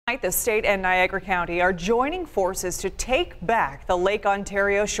The state and Niagara County are joining forces to take back the Lake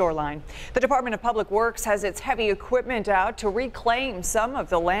Ontario shoreline. The Department of Public Works has its heavy equipment out to reclaim some of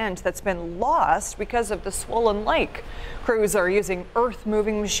the land that's been lost because of the swollen lake. Crews are using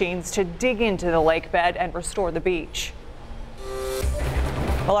earth-moving machines to dig into the lake bed and restore the beach.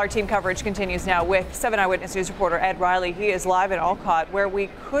 Well, our team coverage continues now with 7 Eyewitness News reporter Ed Reilly. He is live in Olcott, where we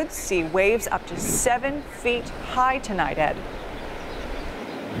could see waves up to 7 feet high tonight, Ed.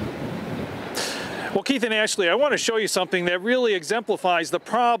 Well, Keith and Ashley, I want to show you something that really exemplifies the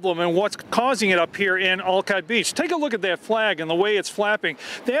problem and what's causing it up here in Olcott Beach. Take a look at that flag and the way it's flapping.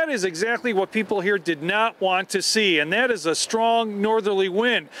 That is exactly what people here did not want to see, and that is a strong northerly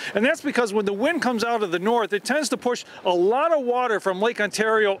wind. And that's because when the wind comes out of the north, it tends to push a lot of water from Lake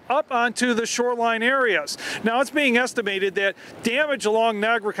Ontario up onto the shoreline areas. Now, it's being estimated that damage along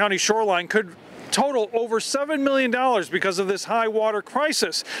Niagara County shoreline could total over $7 million because of this high water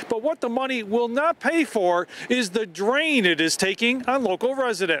crisis. But what the money will not pay for is the drain it is taking on local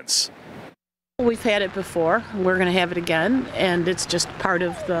residents. We've had it before, we're going to have it again, and it's just part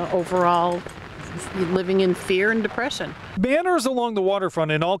of the overall living in fear and depression. Banners along the waterfront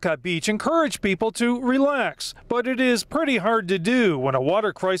in Olcott Beach encourage people to relax, but it is pretty hard to do when a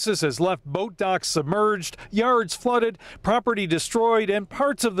water crisis has left boat docks submerged, yards flooded, property destroyed, and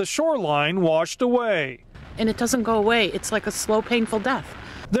parts of the shoreline washed away. And it doesn't go away. It's like a slow, painful death.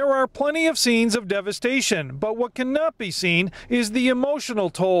 There are plenty of scenes of devastation, but what cannot be seen is the emotional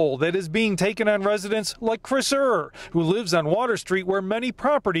toll that is being taken on residents like Chris Irr, who lives on Water Street, where many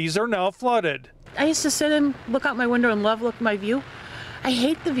properties are now flooded. I used to sit and look out my window and look at my view. I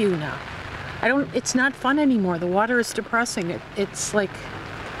hate the view now. It's not fun anymore. The water is depressing. It's like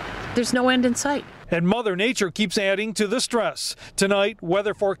there's no end in sight. And Mother Nature keeps adding to the stress. Tonight,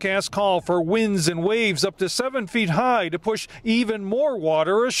 weather forecasts call for winds and waves up to 7 feet high to push even more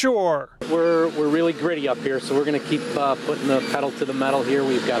water ashore. We're really gritty up here, so we're going to keep putting the pedal to the metal here.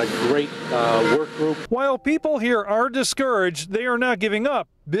 We've got a great work group. While people here are discouraged, they are not giving up.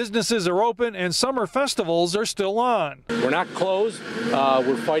 Businesses are open and summer festivals are still on. We're not closed.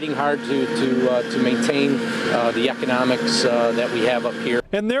 We're fighting hard to maintain the economics that we have up here.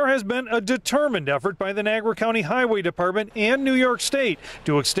 And there has been a determined effort by the Niagara County Highway Department and New York State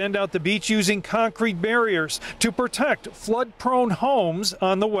to extend out the beach using concrete barriers to protect flood-prone homes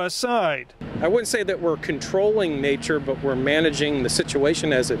on the west side. I wouldn't say that we're controlling nature, but we're managing the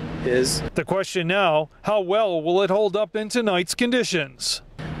situation as it is. The question now, how well will it hold up in tonight's conditions?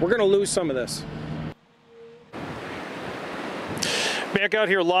 We're going to lose some of this. Back out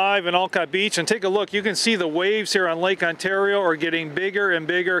here live in Olcott Beach, and take a look. You can see the waves here on Lake Ontario are getting bigger and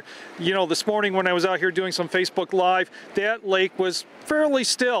bigger. You know, this morning when I was out here doing some Facebook Live, that lake was fairly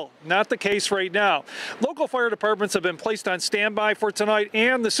still. Not the case right now. Local fire departments have been placed on standby for tonight,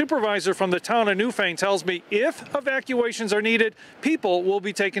 and the supervisor from the town of Newfane tells me if evacuations are needed, people will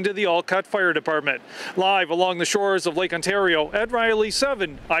be taken to the Olcott Fire Department. Live along the shores of Lake Ontario, Ed Reilly,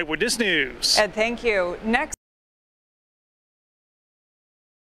 7 Eyewitness News. Ed, thank you. Next.